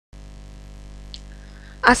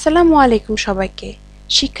আসসালামু আলাইকুম সবাইকে।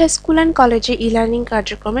 শিক্ষা স্কুল অ্যান্ড কলেজে ই-লার্নিং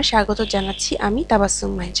কার্যক্রমে স্বাগত জানাচ্ছি আমি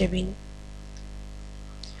Tabassum Mehjabin.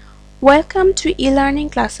 Welcome to e-learning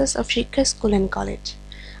classes of শিক্ষা স্কুল অ্যান্ড কলেজ।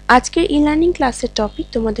 আজকের ই-লার্নিং ক্লাসের টপিক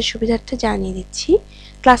তোমাদের সুবিধার্থে জানিয়ে দিচ্ছি।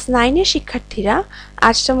 ক্লাস 9-এর শিক্ষার্থীরা,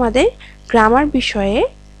 আজ তোমাদের গ্রামার বিষয়ে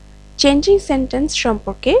চেঞ্জিং সেন্টেন্স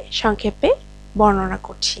সম্পর্কে সংক্ষেপে বর্ণনা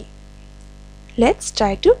করছি। Let's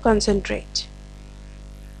try to concentrate.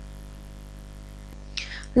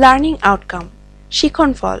 Learning outcome,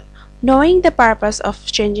 শিক্ষণফল, knowing the purpose of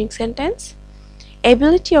changing sentence,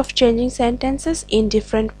 ability of changing sentences in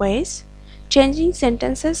different ways, changing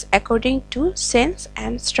sentences according to sense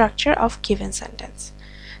and structure of given sentence.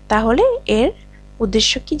 তাহলে এর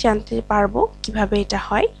উদ্দেশ্য কি জানতে পারবো, কিভাবে এটা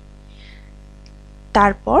হয়,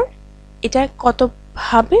 তারপর এটা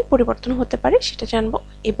কতভাবে পরিবর্তন হতে পারে সেটা জানবো,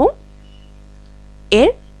 এবং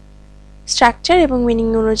এর স্ট্রাকচার এবং মিনিং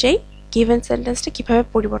অনুযায়ী given sentence টা কিভাবে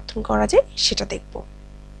পরিবর্তন করা যায় সেটা দেখব।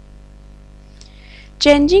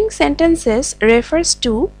 Changing sentences refers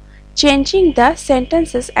to changing the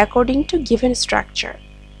sentences according to given structure.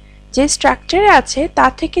 যে স্ট্রাকচারে আছে তা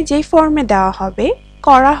থেকে যেই ফর্মে দেওয়া হবে,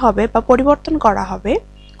 করা হবে বা পরিবর্তন করা হবে,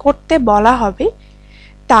 করতে বলা হবে,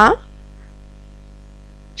 তা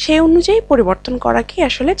সেই অনুযায়ী পরিবর্তন করাকে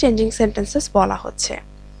আসলে চেঞ্জিং সেন্টেন্সেস বলা হচ্ছে।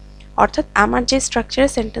 অর্থাৎ আমার যে স্ট্রাকচারে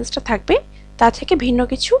সেন্টেন্সটা থাকবে তা থেকে ভিন্ন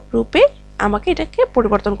কিছু রূপে আমাকে এটাকে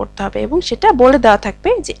পরিবর্তন করতে হবে এবং সেটা বলে দেওয়া থাকবে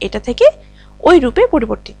যে এটা থেকে ওই রূপে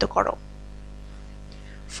পরিবর্তিত করো।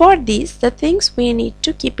 For this, the things we need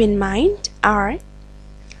to keep in mind are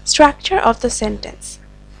structure of the sentence.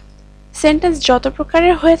 Sentence যত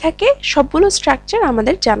প্রকারের হয়ে থাকে সবগুলো স্ট্রাকচার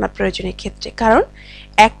আমাদের জানা প্রয়োজনের ক্ষেত্রে, কারণ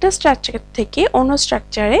একটা স্ট্রাকচার থেকে অন্য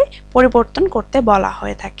স্ট্রাকচারে পরিবর্তন করতে বলা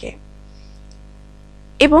হয়ে থাকে।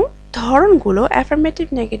 এবং ধরনগুলো অ্যাফার্মেটিভ,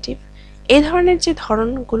 নেগেটিভ, এই ধরনের যে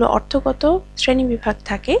ধরনগুলো অর্থগত শ্রেণীবিভাগ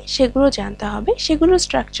থাকে সেগুলো জানতে হবে, সেগুলো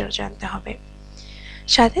স্ট্রাকচার জানতে হবে।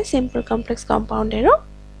 সাথে সিম্পল, কমপ্লেক্স, কম্পাউন্ডেরও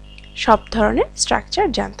সব ধরনের স্ট্রাকচার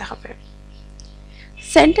জানতে হবে।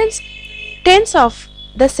 Sentence, tense of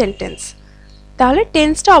the sentence, তাহলে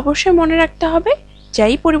টেন্সটা অবশ্যই মনে রাখতে হবে,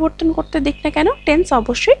 যাই পরিবর্তন করতে দিক না কেন টেন্স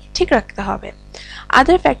অবশ্যই ঠিক রাখতে হবে।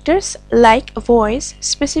 Other factors like voice,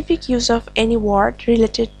 specific use of any word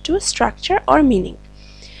related to structure or meaning.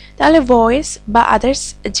 তাহলে ভয়েস বা আদার্স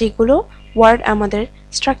যেগুলো ওয়ার্ড আমাদের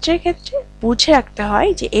স্ট্রাকচারের ক্ষেত্রে বুঝে রাখতে হয়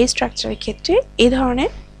যে এই স্ট্রাকচারের ক্ষেত্রে এই ধরনের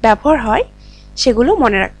ব্যবহার হয়, সেগুলো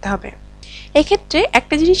মনে রাখতে হবে। এক্ষেত্রে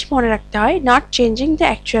একটা জিনিস মনে রাখতে হয়, not changing the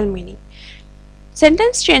actual meaning.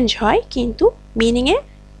 Sentence change হয় কিন্তু মিনিংয়ে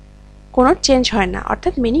কোনো চেঞ্জ হয় না,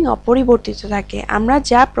 অর্থাৎ মিনিং অপরিবর্তিত থাকে। আমরা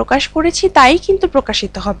যা প্রকাশ করেছি তাই কিন্তু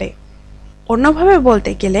প্রকাশিত হবে। অন্যভাবে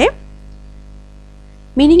বলতে গেলে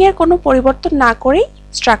মিনিংয়ের কোনো পরিবর্তন না করেই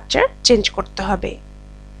স্ট্রাকচার চেঞ্জ করতে হবে।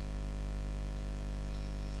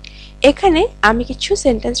 এখানে আমি কিছু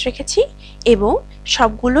সেন্টেন্স রেখেছি এবং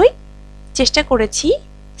সবগুলোই চেষ্টা করেছি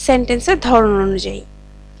সেন্টেন্সের ধরন অনুযায়ী,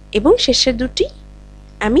 এবং শেষের দুটি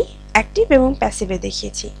আমি অ্যাক্টিভ এবং প্যাসিভে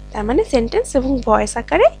দেখিয়েছি। তার মানে সেন্টেন্স এবং ভয়েস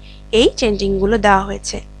আকারে এই চেঞ্জিংগুলো দেওয়া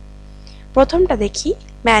হয়েছে। প্রথমটা দেখি,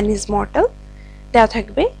 ম্যান ইজ মর্টাল দেওয়া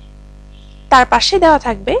থাকবে, তার পাশে দেওয়া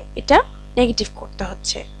থাকবে এটা নেগেটিভ করতে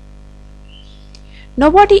হচ্ছে।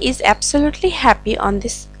 Nobody is absolutely happy on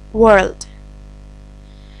this world.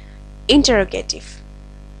 Interrogative,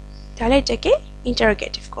 তাহলে এটাকে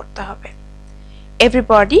ইন্টারোগেটিভ করতে হবে।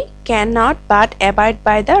 Everybody cannot but abide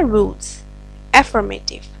by the rules.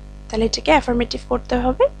 Affirmative, তাহলে এটাকে অ্যাফার্মেটিভ করতে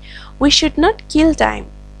হবে। We should not kill time,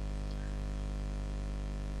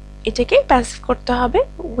 এটাকে প্যাসিভ করতে হবে।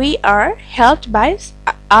 We are helped by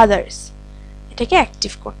others, এটাকে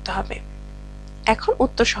অ্যাক্টিভ করতে হবে। এখন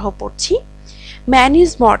উত্তর সহ পড়ছি। ম্যান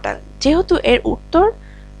ইজ মর্টাল, যেহেতু এর উত্তর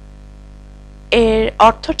এর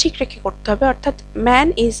অর্থ ঠিক রেখে করতে হবে, অর্থাৎ ম্যান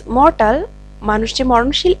ইজ মর্টাল, মানুষ যে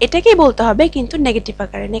মরণশীল, এটাকেই বলতে হবে কিন্তু নেগেটিভ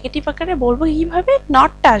আকারে। নেগেটিভ আকারে বলবো কিভাবে,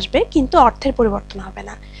 নটটা আসবে কিন্তু অর্থের পরিবর্তন হবে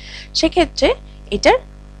না। সেক্ষেত্রে এটার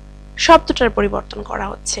শব্দটার পরিবর্তন করা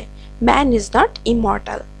হচ্ছে। Man is not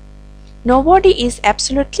immortal. Nobody is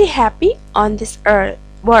absolutely happy on this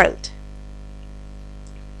world,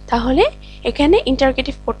 তাহলে এখানে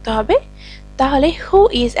ইন্টারোগেটিভ করতে হবে। তাহলে who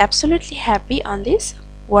is absolutely happy on this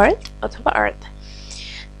world অথবা আর্থ।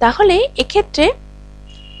 তাহলে এক্ষেত্রে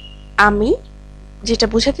আমি যেটা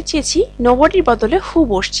বোঝাতে চেয়েছি, নোবডির বদলে হু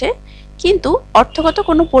বসছে কিন্তু অর্থগত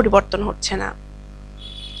কোনো পরিবর্তন হচ্ছে না।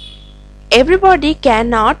 Everybody can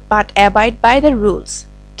not but abide by the rules.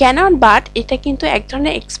 Cannot but এটা কিন্তু এক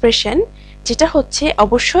ধরনের এক্সপ্রেশন যেটা হচ্ছে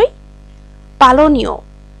অবশ্যই পালনীয়,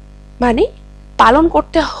 মানে পালন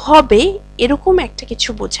করতে হবে এরকম একটা কিছু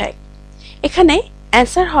বোঝায়। এখানে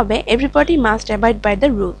অ্যান্সার হবে everybody must abide by the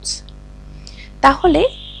rules. তাহলে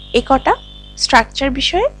এই কটা স্ট্রাকচার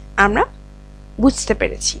বিষয়ে আমরা বুঝতে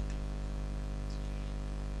পেরেছি।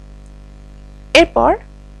 এরপর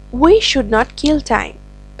we should not kill time,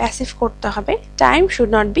 passive করতে হবে time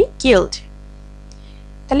should not be killed,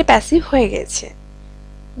 তাহলে প্যাসিভ হয়ে গেছে।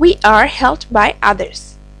 we are helped by others,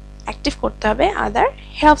 active করতে হবে other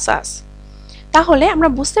helps us, তাহলে আমরা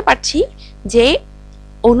বুঝতে পারছি যে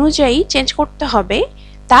অনুযায়ী চেঞ্জ করতে হবে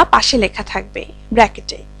তা পাশে লেখা থাকবে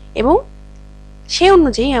ব্র্যাকেটে, এবং সেই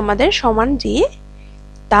অনুযায়ী আমাদের সমান দিয়ে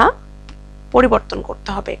তা পরিবর্তন করতে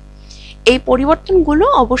হবে। এই পরিবর্তনগুলো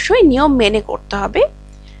অবশ্যই নিয়ম মেনে করতে হবে।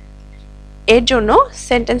 এর জন্য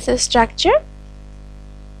সেন্টেন্সের স্ট্রাকচার,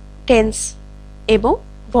 টেন্স এবং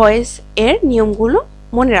ভয়েস এর নিয়মগুলো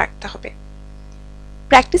মনে রাখতে হবে।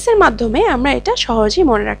 প্র্যাকটিসের মাধ্যমে আমরা এটা সহজেই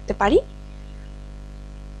মনে রাখতে পারি।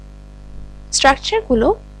 স্ট্রাকচারগুলো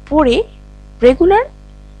পড়ে রেগুলার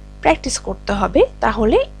প্র্যাকটিস করতে হবে,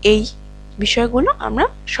 তাহলে এই বিষয়গুলো আমরা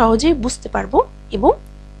সহজেই বুঝতে পারবো এবং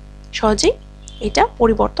সহজেই এটা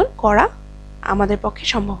পরিবর্তন করা আমাদের পক্ষে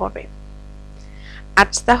সম্ভব হবে।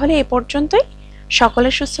 আজ তাহলে এ পর্যন্তই।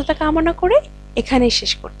 সকলের সুস্থতা কামনা করে এখানেই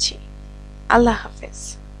শেষ করছি। আল্লাহ হাফেজ।